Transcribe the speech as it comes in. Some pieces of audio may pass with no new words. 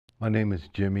My name is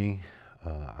Jimmy.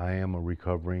 I am a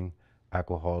recovering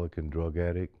alcoholic and drug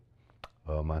addict.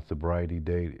 My sobriety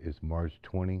date is March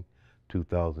 20,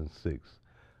 2006.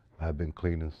 I've been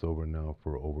clean and sober now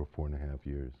for over 4.5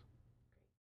 years.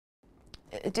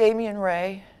 Damian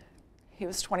Ray, he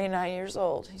was 29 years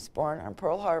old. He's born on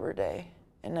Pearl Harbor Day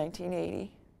in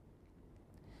 1980.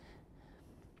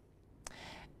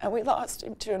 And we lost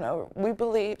him we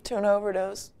believe, to an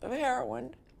overdose of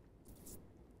heroin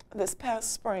this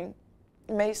past spring,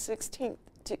 May 16th,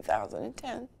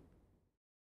 2010.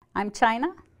 I'm China.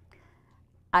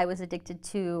 I was addicted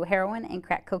to heroin and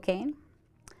crack cocaine,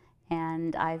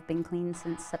 and I've been clean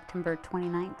since September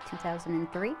 29th,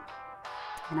 2003,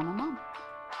 and I'm a mom.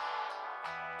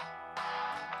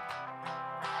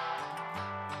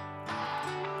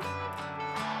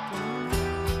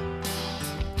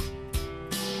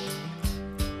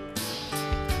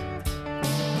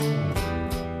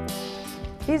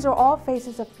 These are all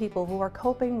faces of people who are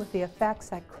coping with the effects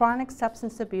that chronic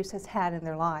substance abuse has had in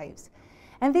their lives.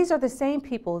 And these are the same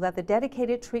people that the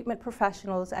dedicated treatment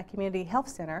professionals at Community Health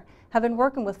Center have been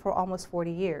working with for almost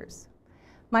 40 years.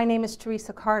 My name is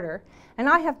Teresa Carter, and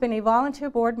I have been a volunteer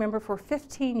board member for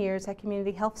 15 years at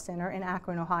Community Health Center in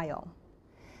Akron, Ohio.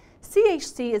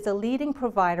 CHC is a leading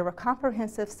provider of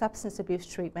comprehensive substance abuse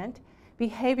treatment,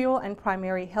 behavioral and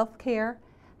primary health care,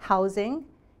 housing,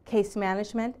 case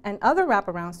management, and other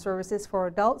wraparound services for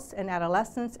adults and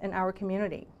adolescents in our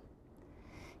community.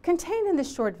 Contained in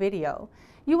this short video,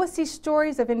 you will see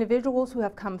stories of individuals who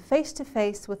have come face to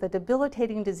face with a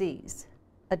debilitating disease,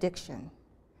 addiction.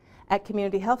 At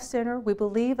Community Health Center, we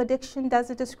believe addiction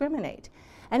doesn't discriminate,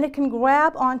 and it can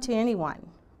grab onto anyone,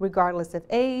 regardless of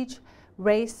age,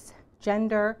 race,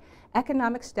 gender,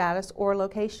 economic status, or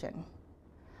location.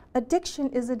 Addiction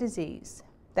is a disease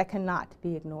that cannot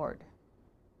be ignored.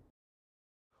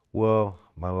 Well,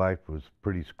 my life was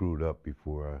pretty screwed up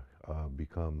before I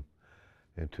become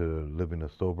into living a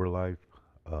sober life.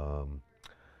 I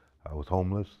was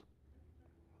homeless.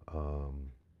 I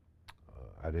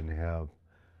didn't have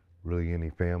really any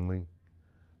family.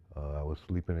 I was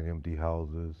sleeping in empty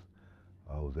houses.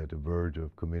 I was at the verge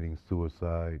of committing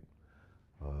suicide.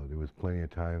 There was plenty of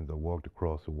times I walked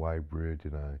across a wide bridge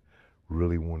and I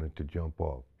really wanted to jump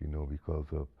off, because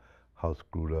of how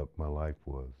screwed up my life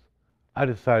was. I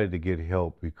decided to get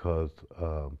help because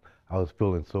I was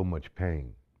feeling so much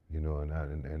pain,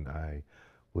 and I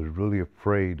was really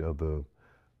afraid of the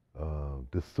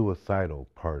suicidal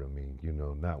part of me,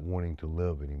 not wanting to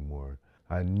live anymore.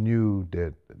 I knew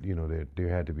that, that there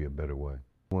had to be a better way.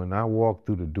 When I walked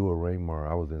through the door of Raymar,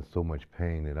 I was in so much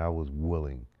pain that I was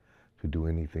willing to do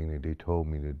anything that they told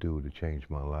me to do to change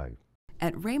my life.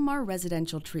 At Raymar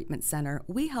Residential Treatment Center,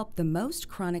 we help the most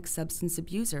chronic substance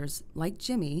abusers, like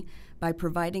Jimmy, by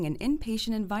providing an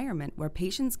inpatient environment where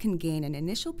patients can gain an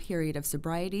initial period of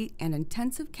sobriety and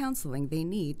intensive counseling they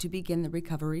need to begin the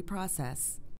recovery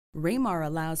process. Raymar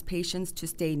allows patients to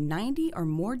stay 90 or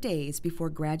more days before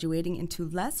graduating into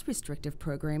less restrictive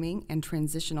programming and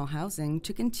transitional housing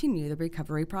to continue the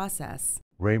recovery process.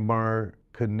 Raymar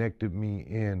connected me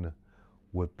in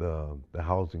with the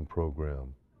housing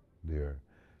program there,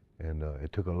 and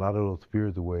it took a lot of those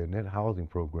fears away, and that housing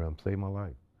program saved my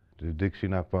life. The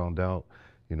addiction, I found out,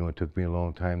 it took me a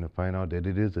long time to find out that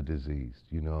it is a disease,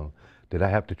 that I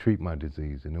have to treat my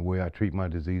disease, and the way I treat my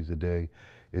disease today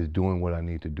is doing what I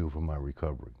need to do for my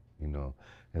recovery, and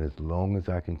as long as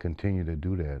I can continue to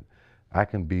do that, I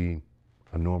can be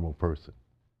a normal person.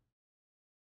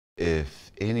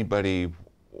 If anybody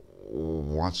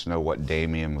wants to know what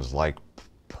Damian was like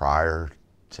prior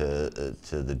to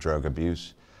the drug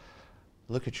abuse,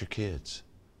 look at your kids.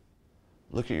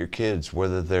 Look at your kids,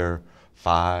 whether they're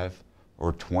 5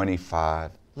 or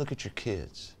 25. Look at your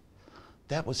kids.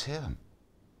 That was him.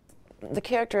 The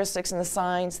characteristics and the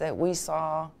signs that we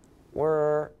saw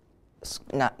were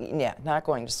not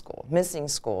going to school, missing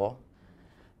school,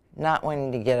 not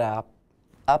wanting to get up,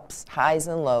 ups, highs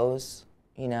and lows.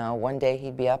 One day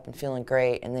he'd be up and feeling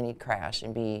great, and then he'd crash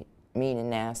and be mean and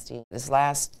nasty. This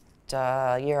last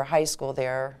year of high school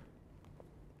there,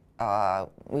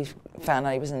 we found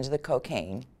out he was into the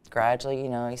cocaine. Gradually,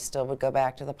 he still would go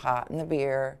back to the pot and the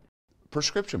beer.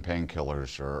 Prescription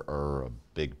painkillers are a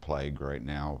big plague right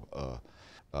now.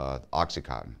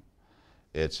 Oxycontin.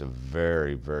 It's a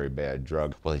very, very bad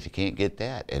drug. Well, if you can't get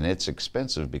that, and it's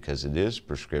expensive because it is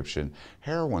prescription,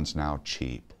 heroin's now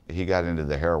cheap. He got into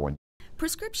the heroin.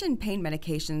 Prescription pain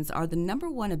medications are the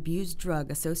 #1 abused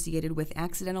drug associated with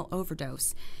accidental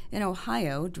overdose. In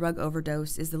Ohio, drug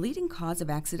overdose is the leading cause of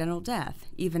accidental death,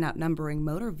 even outnumbering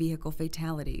motor vehicle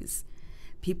fatalities.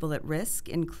 People at risk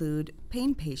include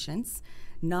pain patients,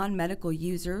 non-medical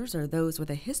users or those with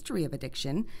a history of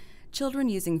addiction, children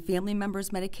using family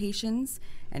members' medications,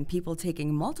 and people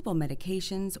taking multiple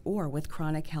medications or with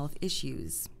chronic health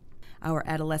issues. Our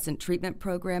adolescent treatment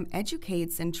program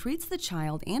educates and treats the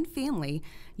child and family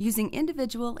using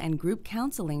individual and group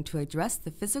counseling to address the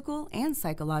physical and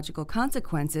psychological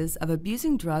consequences of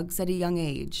abusing drugs at a young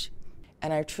age.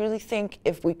 And I truly think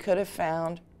if we could have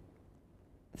found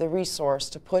the resource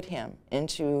to put him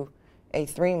into a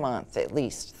 3-month, at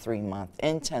least 3-month,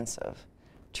 intensive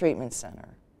treatment center,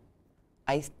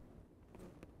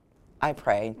 I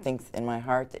pray and think in my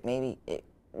heart that maybe it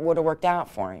would have worked out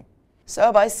for him.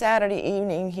 So by Saturday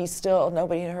evening,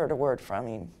 nobody had heard a word from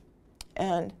him.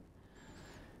 And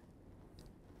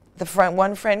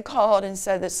one friend called and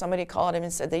said that somebody called him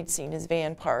and said they'd seen his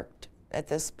van parked at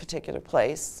this particular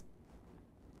place.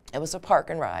 It was a park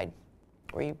and ride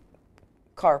where you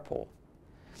carpool.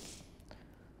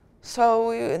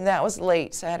 So and that was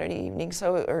late Saturday evening,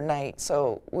 or night.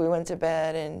 So we went to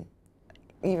bed, and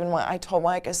even when I told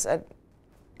Mike, I said,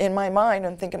 in my mind,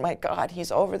 I'm thinking, my God,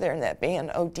 he's over there in that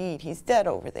van, OD'd. He's dead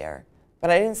over there.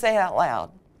 But I didn't say it out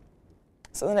loud.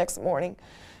 So the next morning,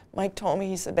 Mike told me,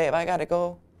 he said, babe, I got to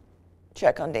go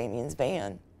check on Damien's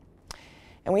van.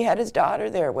 And we had his daughter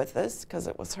there with us because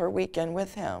it was her weekend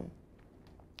with him.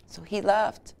 So he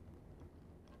left.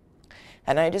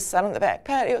 And I just sat on the back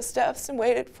patio steps and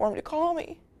waited for him to call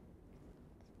me.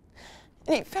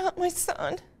 And he found my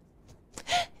son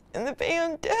in the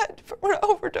van dead from an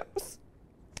overdose.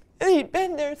 And he'd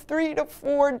been there 3 to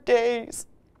 4 days.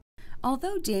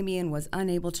 Although Damien was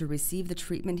unable to receive the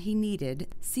treatment he needed,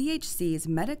 CHC's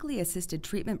medically assisted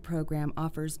treatment program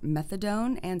offers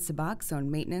methadone and Suboxone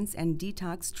maintenance and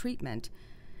detox treatment.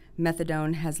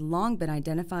 Methadone has long been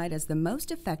identified as the most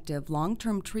effective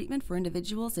long-term treatment for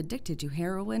individuals addicted to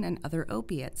heroin and other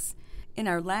opiates. In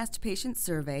our last patient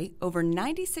survey, over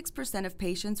 96% of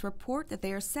patients report that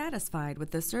they are satisfied with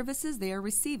the services they are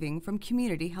receiving from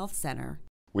Community Health Center.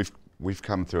 We've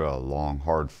come through a long,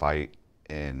 hard fight,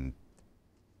 and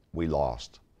we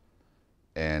lost.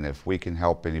 And if we can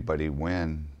help anybody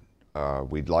win,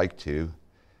 we'd like to.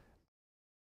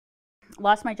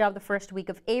 Lost my job the first week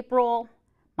of April.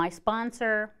 My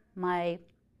sponsor, my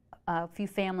few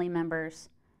family members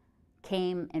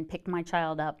came and picked my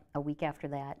child up a week after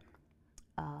that,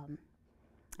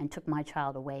 and took my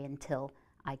child away until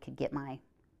I could get my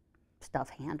stuff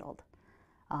handled.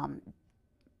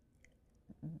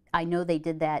 I know they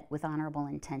did that with honorable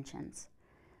intentions,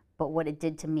 but what it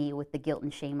did to me with the guilt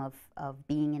and shame of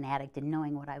being an addict and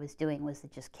knowing what I was doing was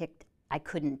it just kicked. I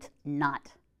couldn't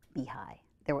not be high.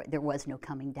 There was no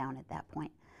coming down at that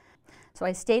point. So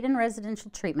I stayed in residential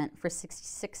treatment for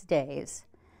 66 days,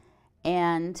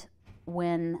 and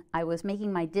when I was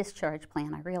making my discharge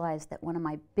plan, I realized that one of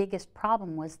my biggest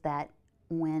problems was that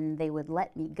when they would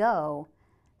let me go,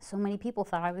 so many people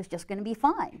thought I was just going to be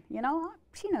fine. You know,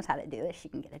 she knows how to do this. She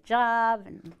can get a job,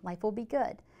 and life will be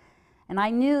good. And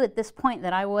I knew at this point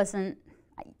that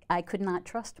I could not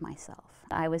trust myself.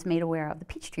 I was made aware of the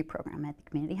Peachtree program at the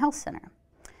Community Health Center,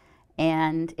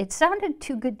 and it sounded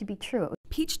too good to be true.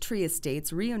 Peachtree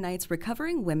Estates reunites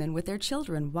recovering women with their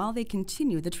children while they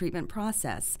continue the treatment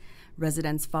process.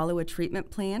 Residents follow a treatment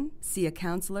plan, see a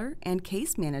counselor and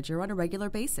case manager on a regular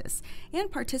basis, and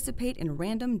participate in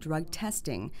random drug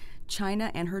testing.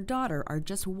 China and her daughter are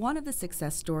just one of the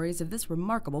success stories of this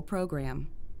remarkable program.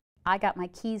 I got my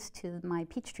keys to my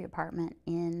Peachtree apartment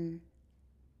in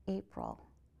April.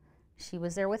 She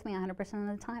was there with me 100%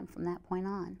 of the time from that point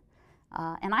on.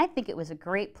 And I think it was a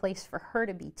great place for her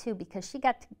to be too, because she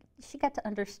got to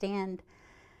understand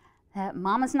that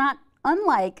Mama's not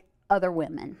unlike other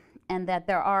women, and that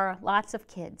there are lots of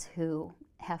kids who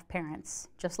have parents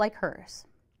just like hers.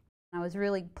 I was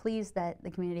really pleased that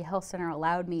the Community Health Center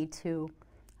allowed me to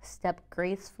step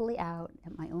gracefully out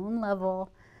at my own level.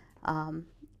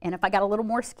 And if I got a little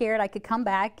more scared, I could come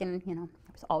back, and there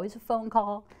was always a phone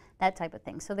call, that type of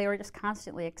thing. So they were just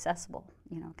constantly accessible,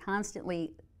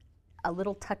 constantly a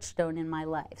little touchstone in my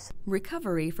life.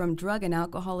 Recovery from drug and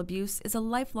alcohol abuse is a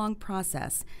lifelong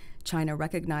process. China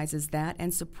recognizes that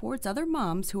and supports other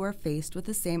moms who are faced with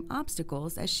the same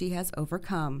obstacles as she has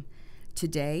overcome.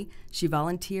 Today, she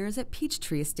volunteers at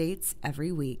Peachtree Estates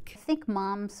every week. I think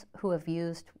moms who have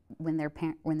used when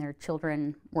their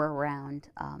children were around,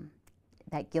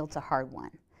 that guilt's a hard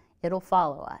one. It'll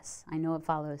follow us. I know it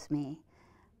follows me.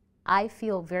 I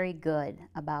feel very good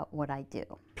about what I do.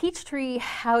 Peachtree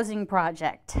Housing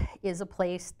Project is a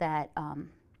place that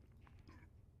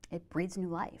it breathes new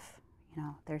life.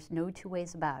 There's no two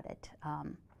ways about it.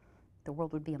 The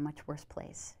world would be a much worse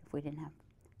place if we didn't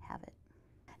have it.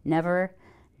 Never,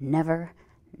 never,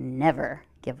 never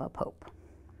give up hope.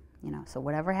 You know, so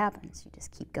whatever happens, you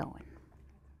just keep going.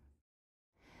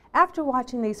 After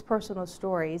watching these personal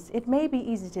stories, it may be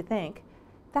easy to think,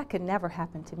 that could never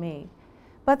happen to me.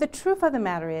 But the truth of the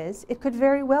matter is, it could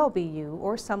very well be you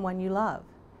or someone you love.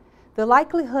 The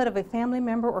likelihood of a family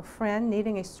member or friend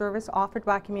needing a service offered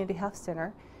by a community health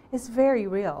center is very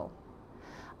real.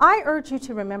 I urge you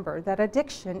to remember that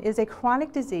addiction is a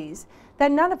chronic disease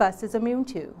that none of us is immune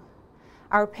to.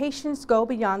 Our patients go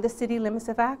beyond the city limits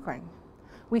of Akron.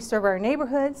 We serve our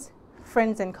neighborhoods,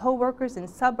 friends and coworkers in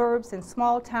suburbs and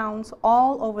small towns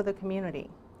all over the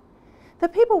community. The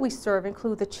people we serve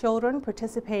include the children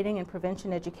participating in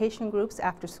prevention education groups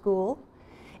after school.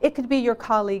 It could be your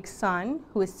colleague's son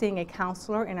who is seeing a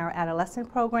counselor in our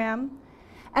adolescent program,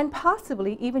 and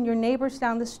possibly even your neighbors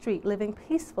down the street living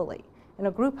peacefully in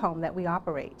a group home that we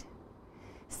operate.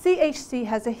 CHC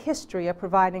has a history of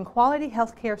providing quality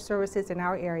health care services in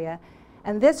our area,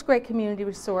 and this great community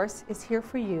resource is here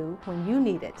for you when you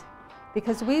need it,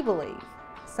 because we believe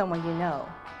someone you know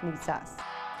needs us.